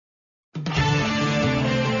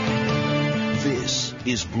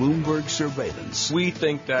is Bloomberg Surveillance. We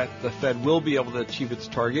think that the Fed will be able to achieve its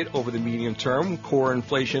target over the medium term. Core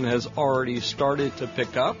inflation has already started to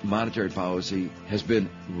pick up. Monetary policy has been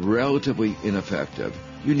relatively ineffective.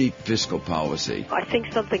 You need fiscal policy. I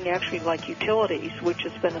think something actually like utilities, which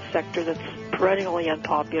has been a sector that's perennially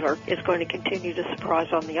unpopular, is going to continue to surprise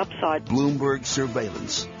on the upside. Bloomberg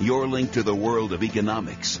Surveillance, your link to the world of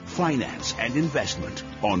economics, finance, and investment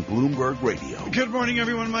on Bloomberg Radio. Good morning,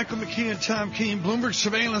 everyone. Michael McKee and Tom Keene. Bloomberg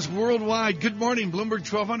Surveillance Worldwide. Good morning. Bloomberg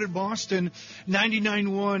 1200 Boston,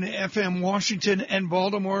 99.1 FM Washington and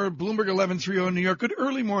Baltimore. Bloomberg 1130 New York. Good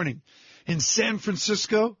early morning in San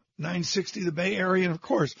Francisco. 960 the Bay Area, and of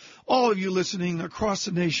course, all of you listening across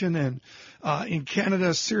the nation and in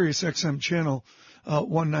Canada, Sirius XM channel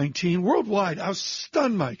 119. Worldwide, I was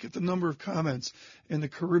stunned, Mike, at the number of comments in the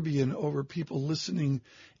Caribbean over people listening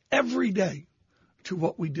every day to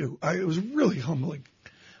what we do. It was really humbling.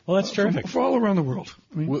 Well, that's terrific. For all around the world.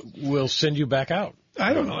 I mean, we'll send you back out.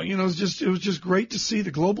 I don't know. You know, it was just great to see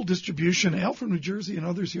the global distribution. Al from New Jersey and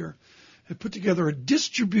others here have put together a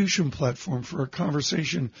distribution platform for a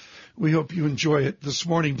conversation. We hope you enjoy it this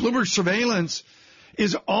morning. Bloomberg Surveillance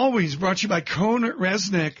is always brought to you by Cohn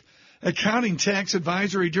Resnick, accounting tax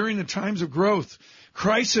advisory during the times of growth,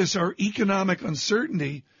 crisis, or economic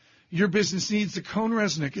uncertainty. Your business needs the Cohn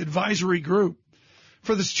Resnick Advisory Group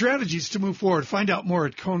for the strategies to move forward. Find out more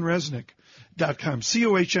at cohnresnick.com.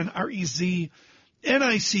 COHNREZNICK,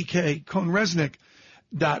 cohnresnick.com.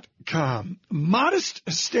 Modest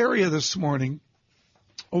hysteria this morning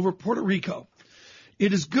over Puerto Rico.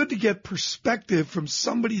 It is good to get perspective from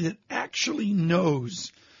somebody that actually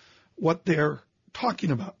knows what they're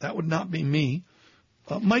talking about. That would not be me.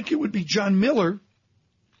 Mike, it would be John Miller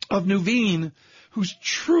of Nuveen, who's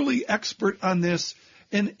truly expert on this.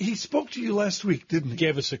 And he spoke to you last week, didn't he?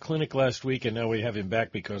 Gave us a clinic last week, and now we have him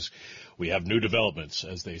back because we have new developments,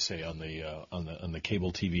 as they say on the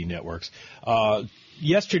cable TV networks.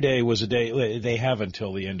 Yesterday was a day. They have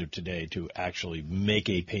until the end of today to actually make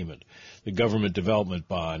a payment. The Government Development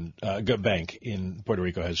Bank in Puerto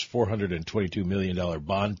Rico has $422 million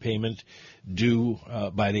bond payment due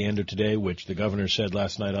by the end of today, which the governor said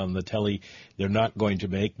last night on the telly they're not going to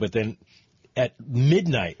make. But then at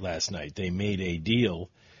midnight last night, they made a deal,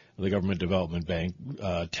 the Government Development Bank,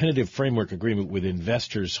 tentative framework agreement with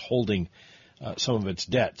investors holding some of its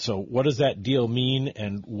debt. So what does that deal mean,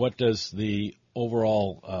 and what does the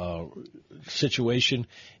overall situation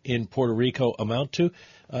in Puerto Rico amount to?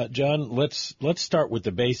 John, let's start with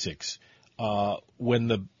the basics.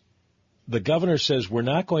 When the governor says we're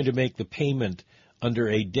not going to make the payment under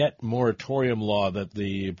a debt moratorium law that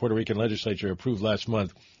the Puerto Rican legislature approved last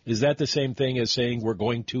month, is that the same thing as saying we're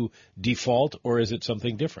going to default, or is it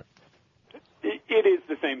something different? It is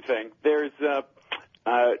the same thing. There's the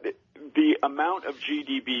amount of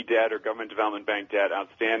GDB debt, or Government Development Bank debt,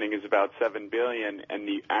 outstanding is about $7 billion, and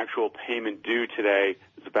the actual payment due today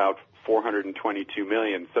is about $422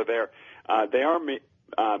 million. So they are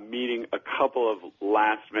meeting a couple of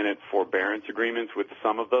last-minute forbearance agreements with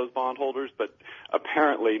some of those bondholders, but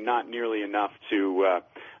apparently not nearly enough to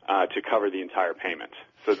cover the entire payment.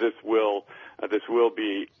 So this will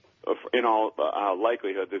be, in all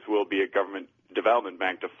likelihood, this will be a Government Development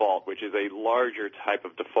Bank default, which is a larger type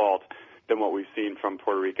of default than what we've seen from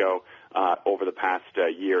Puerto Rico over the past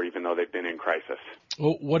year, even though they've been in crisis.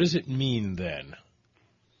 Well, what does it mean then?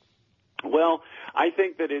 Well, I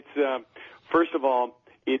think that it's, first of all,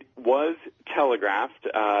 it was telegraphed.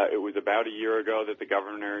 It was about a year ago that the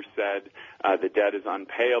governor said the debt is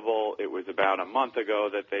unpayable. It was about a month ago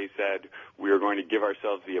that they said we are going to give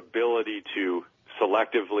ourselves the ability to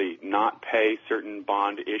selectively not pay certain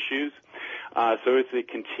bond issues. So it's a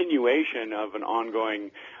continuation of an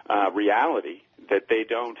ongoing reality that they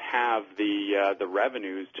don't have the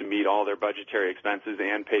revenues to meet all their budgetary expenses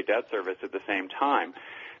and pay debt service at the same time.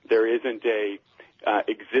 There isn't a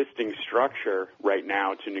existing structure right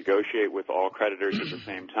now to negotiate with all creditors at the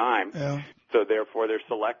same time. Yeah. So therefore, they're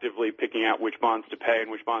selectively picking out which bonds to pay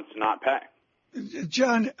and which bonds to not pay.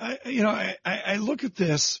 John, I look at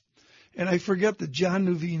this, and I forget that John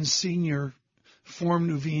Nuveen Sr.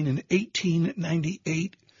 formed Nuveen in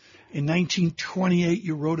 1898. In 1928,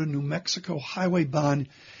 you wrote a New Mexico highway bond.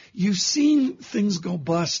 You've seen things go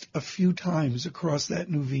bust a few times across that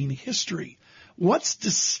Nuveen history. What's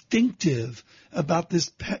distinctive about this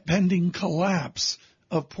pending collapse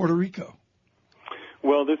of Puerto Rico?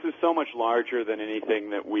 Well, this is so much larger than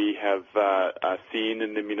anything that we have seen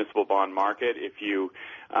in the municipal bond market. If you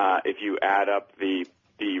add up the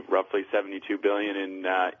roughly $72 billion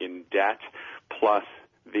in debt, plus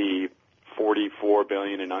the $44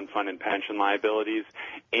 billion in unfunded pension liabilities,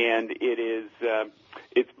 and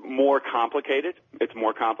it's more complicated. It's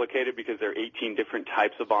more complicated because there are 18 different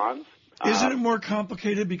types of bonds. Isn't it more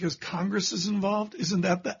complicated because Congress is involved? Isn't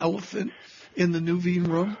that the elephant in the Nuveen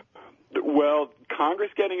room? Well,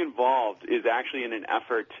 Congress getting involved is actually in an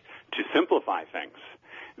effort to simplify things.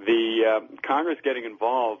 The Congress getting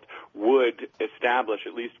involved would establish,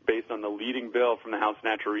 at least based on the leading bill from the House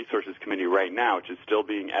Natural Resources Committee right now, which is still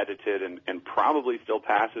being edited and probably still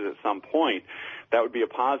passes at some point, that would be a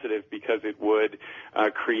positive because it would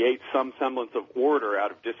create some semblance of order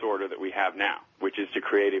out of disorder that we have now, which is to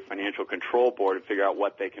create a financial control board and figure out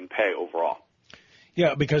what they can pay overall.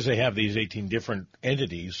 Yeah, because they have these 18 different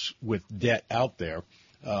entities with debt out there,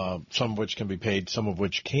 some of which can be paid, some of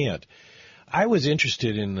which can't. I was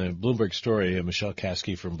interested in the Bloomberg story. Michelle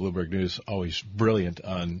Kasky from Bloomberg News, always brilliant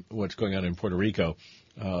on what's going on in Puerto Rico.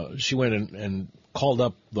 She went and called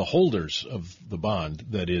up the holders of the bond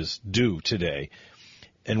that is due today.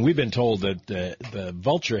 And we've been told that the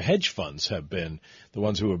vulture hedge funds have been the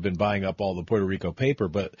ones who have been buying up all the Puerto Rico paper.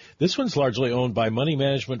 But this one's largely owned by money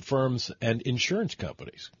management firms and insurance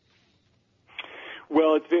companies.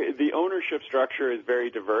 Well, the ownership structure is very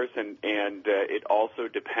diverse, and it also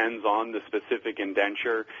depends on the specific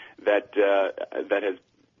indenture that has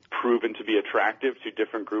proven to be attractive to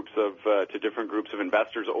different groups of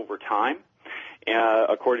investors over time.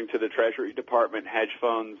 According to the Treasury Department, hedge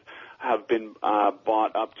funds have been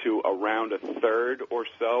bought up to around a third or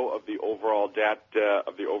so of the overall debt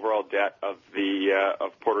of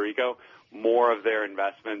Puerto Rico. More of their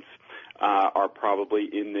investments are probably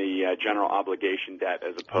in the general obligation debt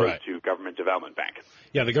as opposed to Government Development Bank.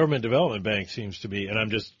 Yeah, the Government Development Bank seems to be, and I'm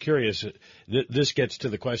just curious, this gets to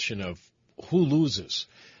the question of who loses.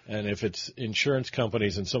 And if it's insurance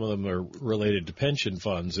companies and some of them are related to pension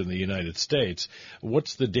funds in the United States,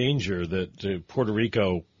 what's the danger that Puerto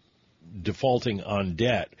Rico defaulting on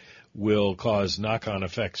debt will cause knock-on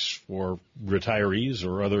effects for retirees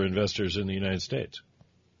or other investors in the United States?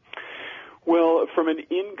 Well, from an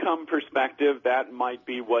income perspective, that might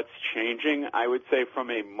be what's changing. I would say from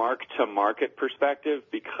a mark-to-market perspective,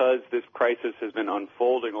 because this crisis has been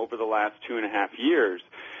unfolding over the last 2.5 years,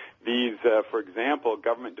 these, for example,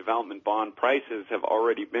 government development bond prices have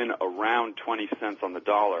already been around 20 cents on the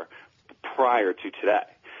dollar prior to today.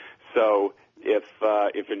 So if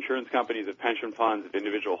insurance companies, if pension funds, if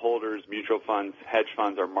individual holders, mutual funds, hedge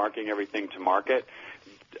funds are marking everything to market,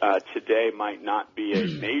 today might not be a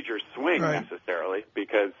major swing necessarily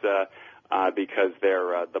because the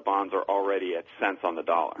bonds are already at cents on the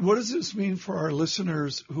dollar. What does this mean for our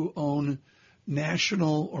listeners who own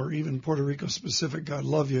national or even Puerto Rico specific, God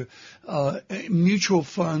love you, mutual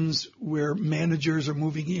funds where managers are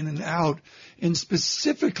moving in and out? And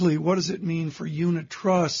specifically, what does it mean for unit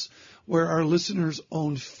trusts where our listeners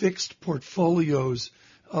own fixed portfolios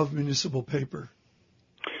of municipal paper?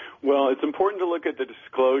 Well, it's important to look at the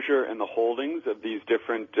disclosure and the holdings of these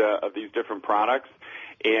different products.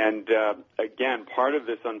 And again, part of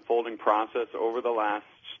this unfolding process over the last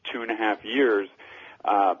 2.5 years,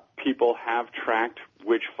 people have tracked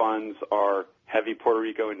which funds are heavy Puerto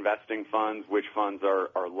Rico investing funds, which funds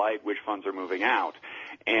are light, which funds are moving out.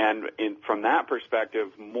 And from that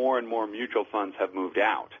perspective, more and more mutual funds have moved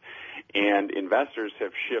out. And investors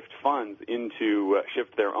have shift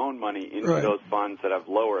their own money into those funds that have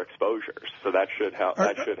lower exposures. So that should help.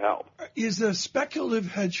 Is the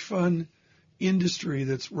speculative hedge fund industry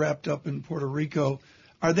that's wrapped up in Puerto Rico,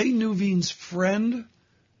 are they Nuveen's friend,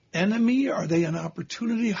 enemy? Are they an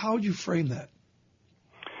opportunity? How would you frame that?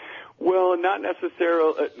 Well, not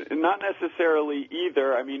necessarily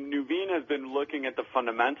either. I mean, Nuveen has been looking at the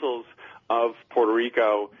fundamentals of Puerto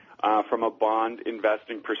Rico from a bond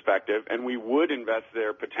investing perspective, and we would invest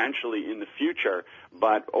there potentially in the future.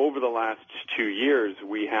 But over the last 2 years,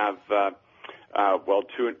 we have,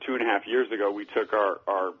 2.5 years ago, we took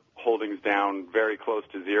our holdings down very close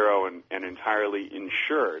to zero and entirely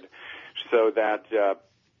insured, so that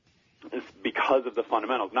it's because of the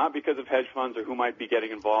fundamentals, not because of hedge funds or who might be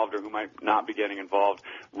getting involved or who might not be getting involved,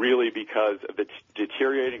 really because of the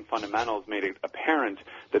deteriorating fundamentals made it apparent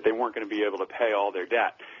that they weren't going to be able to pay all their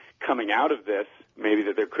debt. Coming out of this, maybe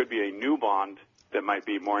that there could be a new bond that might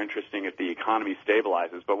be more interesting if the economy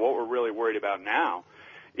stabilizes. But what we're really worried about now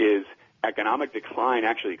is economic decline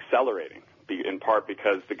actually accelerating, in part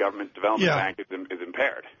because the Government Development Bank is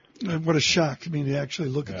impaired. What a shock to me to actually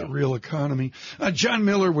look at the real economy. John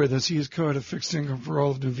Miller with us. He is co-head of Fixed Income for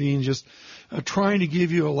all of Nuveen, just trying to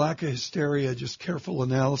give you a lack of hysteria, just careful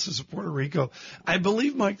analysis of Puerto Rico. I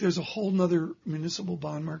believe, Mike, there's a whole other municipal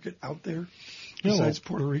bond market out there. besides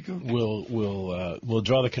Puerto Rico? We'll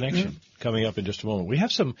draw the connection coming up in just a moment. We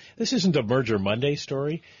have some. This isn't a Merger Monday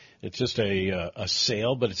story. It's just a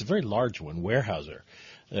sale, but it's a very large one. Weyerhaeuser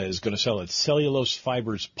is going to sell its cellulose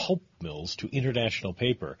fibers pulp mills to International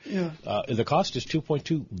Paper. Yeah. The cost is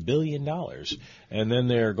 $2.2 billion, and then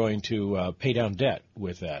they're going to pay down debt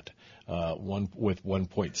with that. They have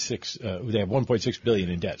 $1.6 billion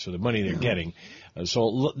in debt, so the money they're getting.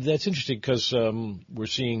 So that's interesting because we're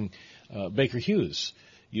seeing Baker Hughes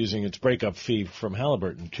using its breakup fee from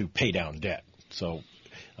Halliburton to pay down debt. So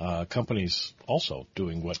companies also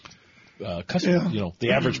doing what the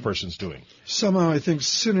average person's doing. Somehow I think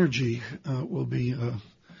synergy will be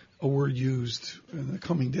a word used in the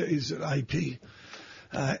coming days at IP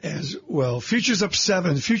as well. Futures up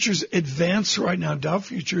 7. Futures advance right now. Dow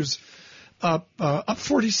futures up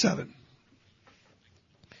 47.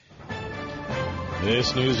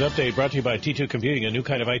 This news update brought to you by T2 Computing, a new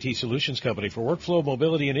kind of IT solutions company for workflow,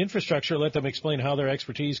 mobility, and infrastructure. Let them explain how their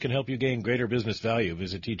expertise can help you gain greater business value.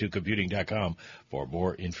 Visit T2Computing.com for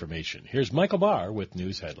more information. Here's Michael Barr with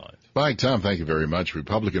news headlines. Bye, Tom. Thank you very much.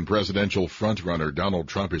 Republican presidential frontrunner Donald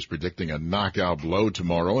Trump is predicting a knockout blow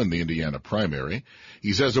tomorrow in the Indiana primary.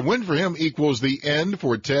 He says a win for him equals the end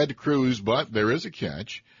for Ted Cruz, but there is a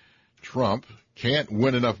catch. Trump can't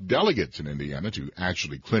win enough delegates in Indiana to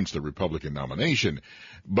actually clinch the Republican nomination.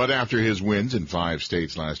 But after his wins in 5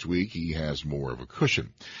 states last week, he has more of a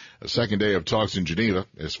cushion. A second day of talks in Geneva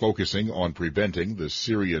is focusing on preventing the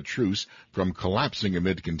Syria truce from collapsing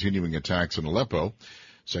amid continuing attacks in Aleppo.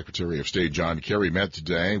 Secretary of State John Kerry met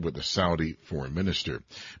today with the Saudi foreign minister.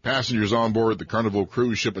 Passengers on board the Carnival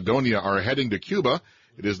cruise ship Adonia are heading to Cuba.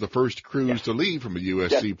 It is the first cruise to leave from a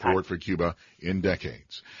U.S. seaport for Cuba in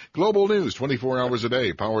decades. Global news 24 hours a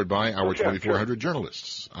day, powered by our 2,400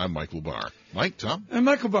 journalists. I'm Michael Barr. Mike, Tom? And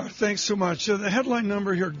Michael Barr, thanks so much. The headline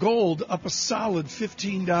number here, gold up a solid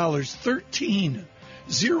 $15,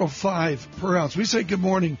 $13.05 per ounce. We say good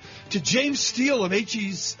morning to James Steele of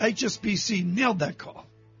HSBC. Nailed that call.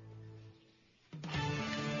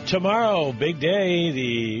 Tomorrow, big day,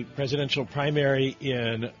 the presidential primary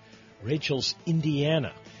in Rachel's,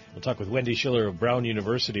 Indiana. We'll talk with Wendy Schiller of Brown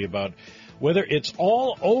University about whether it's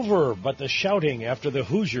all over but the shouting after the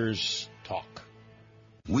Hoosiers talk.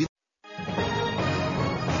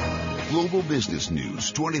 Global business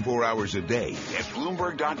news 24 hours a day at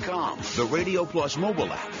Bloomberg.com, the Radio Plus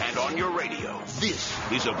mobile app, and on your radio. This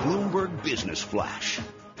is a Bloomberg Business Flash.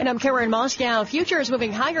 And I'm Karen Moscow. Futures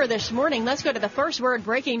moving higher this morning. Let's go to the First Word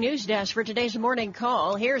breaking news desk for today's morning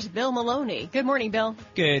call. Here's Bill Maloney. Good morning, Bill.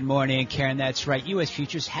 Good morning, Karen. That's right. U.S.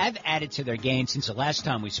 futures have added to their gain since the last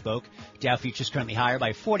time we spoke. Dow futures currently higher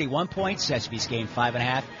by 41 points. S&P's gained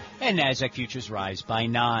 5.5. And NASDAQ futures rise by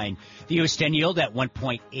 9. The U.S. 10 yield at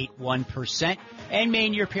 1.81%. And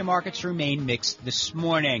main European markets remain mixed this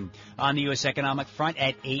morning. On the U.S. economic front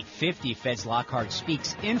at 8:50, Fed's Lockhart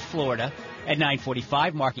speaks in Florida. At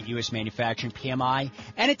 9:45, market U.S. manufacturing PMI,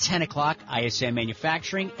 and at 10 o'clock, ISM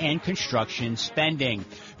manufacturing and construction spending.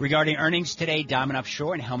 Regarding earnings today, Diamond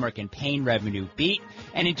Offshore and Helmerich and Payne revenue beat.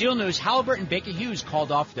 And in deal news, Halliburton and Baker Hughes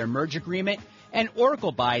called off their merge agreement, and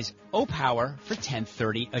Oracle buys O-Power for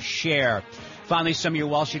 $10.30 a share. Finally, some of your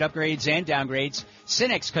Wall Street upgrades and downgrades.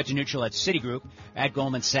 Cinex cut to neutral at Citigroup. At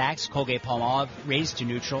Goldman Sachs, Colgate-Palmolive raised to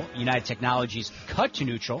neutral. United Technologies cut to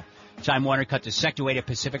neutral. Time Warner cut to sector weight at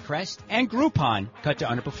Pacific Crest, and Groupon cut to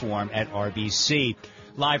underperform at RBC.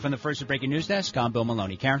 Live from the First Breaking News Desk, I'm Bill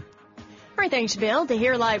Maloney. Karen? All right, thanks, Bill. To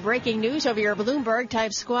hear live breaking news over your Bloomberg,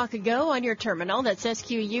 type Squawk Go on your terminal. That's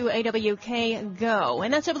SQUAWK Go.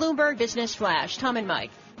 And that's a Bloomberg Business Flash. Tom and Mike.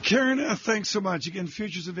 Karen, thanks so much. Again,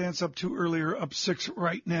 futures advance up 2 earlier, up 6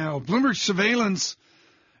 right now. Bloomberg Surveillance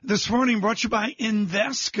this morning brought to you by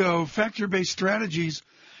Invesco. Factor-based strategies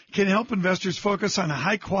can help investors focus on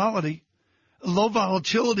high quality, low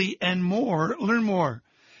volatility, and more. Learn more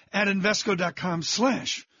at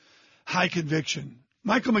Invesco.com/high conviction.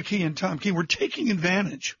 Michael McKee and Tom Keene, we're taking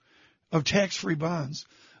advantage of tax-free bonds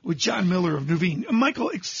with John Miller of Nuveen. Michael,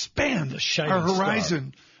 expand our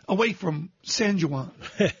horizon away from San Juan.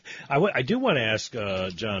 I do want to ask,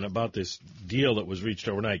 John, about this deal that was reached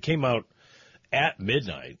overnight. It came out at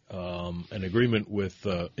midnight, an agreement with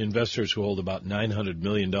investors who hold about $900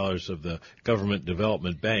 million of the Government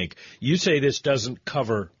Development Bank. You say this doesn't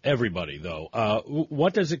cover everybody, though.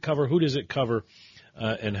 What does it cover? Who does it cover?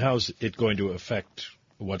 And how's it going to affect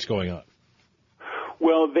what's going on?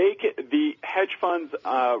 Well, the hedge funds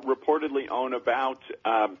reportedly own about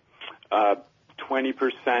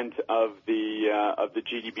 20% of the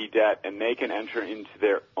GDP debt, and they can enter into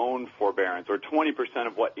their own forbearance, or 20%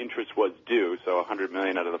 of what interest was due, so $100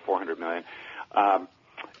 million out of the $400 million.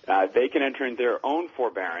 they can enter in their own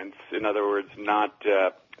forbearance. In other words, not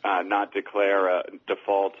declare a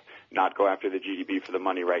default, not go after the GDB for the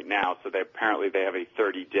money right now. So apparently they have a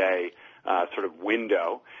 30-day sort of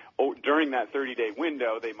window. During that 30-day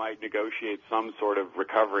window, they might negotiate some sort of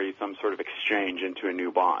recovery, some sort of exchange into a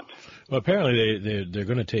new bond. Well, apparently they're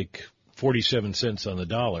going to take 47 cents on the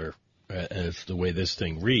dollar as the way this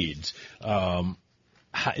thing reads.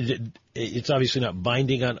 It's obviously not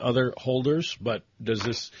binding on other holders, but does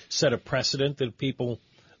this set a precedent that people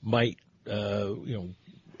might,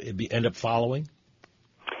 end up following?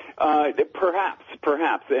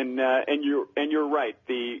 Perhaps, and you're right.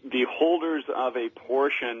 The holders of a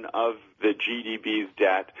portion of the GDB's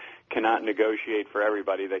debt cannot negotiate for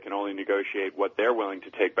everybody. They can only negotiate what they're willing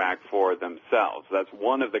to take back for themselves. That's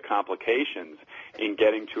one of the complications in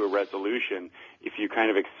getting to a resolution. If you kind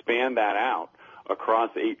of expand that out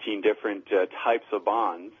across 18 different types of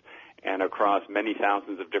bonds and across many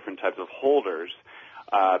thousands of different types of holders,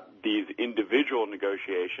 these individual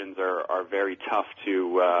negotiations are very tough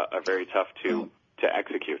to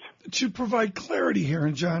execute. To provide clarity here,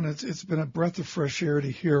 and John, it's been a breath of fresh air to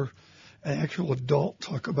hear an actual adult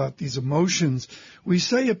talk about these emotions. We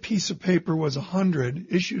say a piece of paper was 100,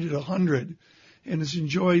 issued at 100, and has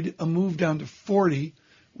enjoyed a move down to 40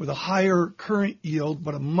 with a higher current yield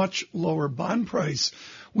but a much lower bond price.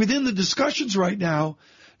 Within the discussions right now,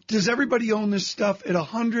 does everybody own this stuff at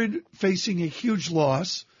 100 facing a huge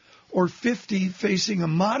loss or 50 facing a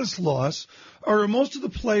modest loss, or are most of the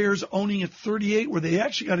players owning at 38 where they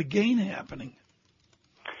actually got a gain happening?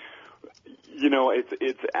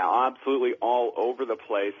 It's absolutely all over the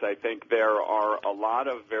place. I think there are a lot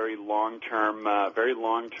of very long-term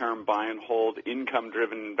buy and hold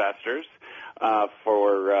income-driven investors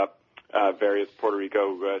for various Puerto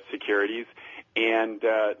Rico securities, and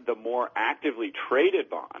the more actively traded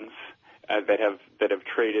bonds that have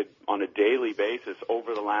traded on a daily basis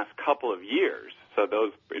over the last couple of years. So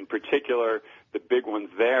those, in particular, the big ones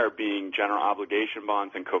there being general obligation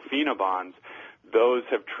bonds and COFINA bonds. Those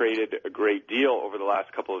have traded a great deal over the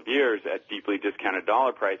last couple of years at deeply discounted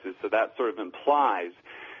dollar prices. So that sort of implies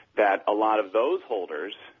that a lot of those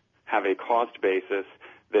holders have a cost basis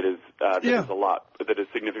that is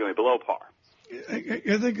significantly below par.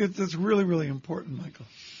 I think that's really, really important, Michael.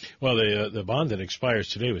 Well, the bond that expires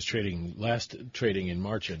today was trading in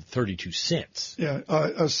March at 32 cents. Yeah.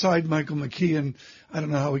 Aside Michael McKeon, I don't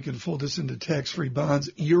know how we can fold this into tax-free bonds.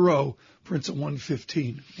 Euro prints at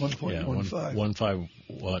 1.15. Yeah,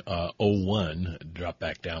 1.501 dropped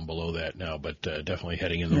back down below that now, but definitely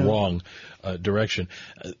heading in the wrong direction.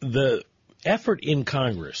 The effort in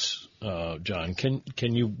Congress, John,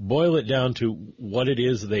 can you boil it down to what it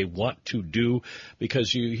is they want to do?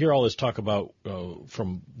 Because you hear all this talk about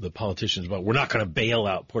from the politicians about we're not going to bail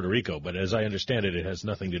out Puerto Rico, but as I understand it, it has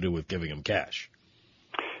nothing to do with giving them cash.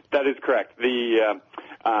 That is correct. The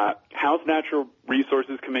House Natural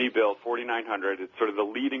Resources Committee Bill 4900 is sort of the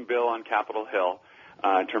leading bill on Capitol Hill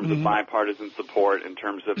in terms of bipartisan support, in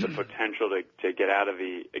terms of the potential to get out of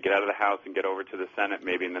the House and get over to the Senate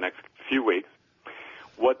maybe in the next few weeks.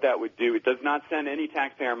 What that would do, it does not send any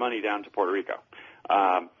taxpayer money down to Puerto Rico.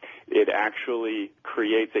 It actually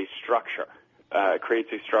creates a structure.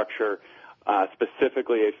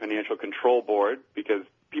 Specifically a financial control board, because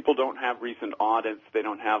people don't have recent audits. They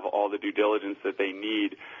don't have all the due diligence that they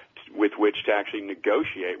need with which to actually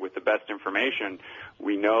negotiate with the best information.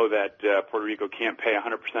 We know that Puerto Rico can't pay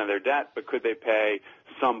 100% of their debt, but could they pay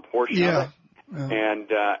some portion of it? Yeah.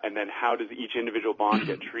 And then how does each individual bond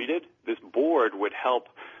get treated? This board would help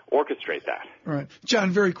orchestrate that. All right.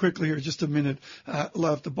 John, very quickly here, just a minute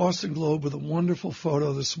left. The Boston Globe with a wonderful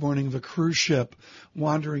photo this morning of a cruise ship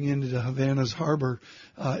wandering into Havana's harbor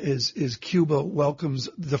as Cuba welcomes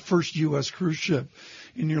the first U.S. cruise ship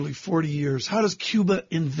in nearly 40 years. How does Cuba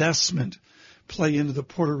investment play into the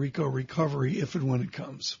Puerto Rico recovery if and when it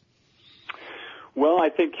comes? Well, I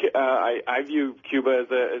think I view Cuba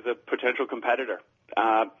as a potential competitor.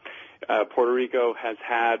 Puerto Rico has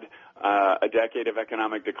had a decade of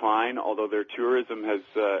economic decline, although their tourism has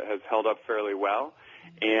held up fairly well.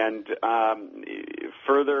 And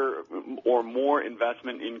further or more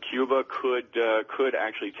investment in Cuba could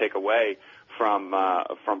actually take away from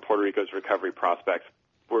Puerto Rico's recovery prospects.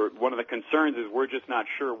 One of the concerns is we're just not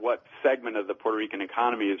sure what segment of the Puerto Rican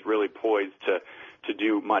economy is really poised to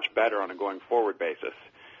do much better on a going forward basis.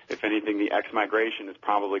 If anything, the ex-migration is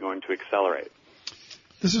probably going to accelerate.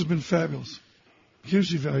 This has been fabulous.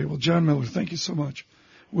 Hugely valuable. John Miller, thank you so much.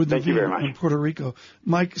 Thank you very much. In Puerto Rico.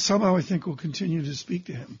 Mike, somehow I think we'll continue to speak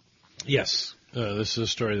to him. Yes. This is a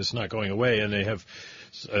story that's not going away, and they have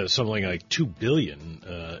something like $2 billion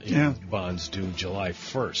in bonds due July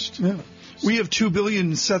 1st. Yeah. We have 2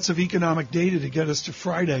 billion sets of economic data to get us to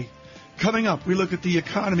Friday. Coming up, we look at the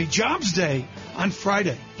economy. Jobs Day on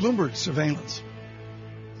Friday. Bloomberg Surveillance.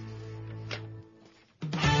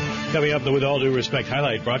 Coming up, the With All Due Respect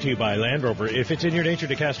highlight brought to you by Land Rover. If it's in your nature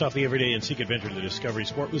to cast off the everyday and seek adventure, the Discovery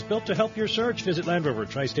Sport was built to help your search. Visit LandRover,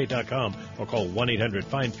 tristate.com, or call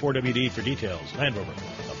 1-800-FIND-4WD for details. Land Rover,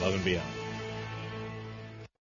 above and beyond.